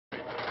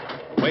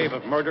wave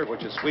of murder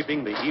which is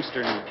sweeping the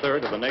eastern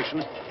third of the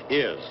nation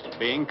is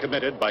being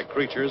committed by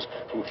creatures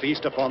who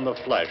feast upon the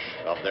flesh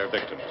of their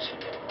victims.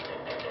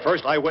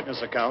 First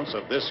eyewitness accounts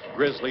of this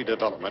grisly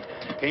development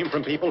came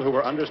from people who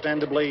were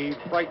understandably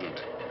frightened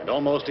and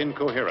almost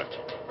incoherent.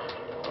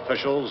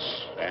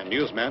 Officials and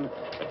newsmen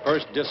at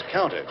first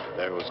discounted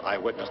those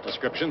eyewitness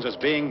descriptions as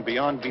being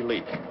beyond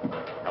belief.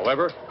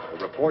 However, the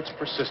reports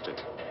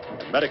persisted,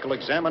 and medical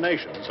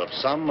examinations of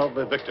some of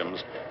the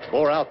victims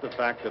bore out the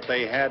fact that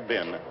they had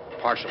been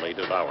partially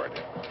devoured.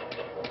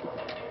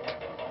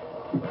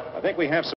 I think we have some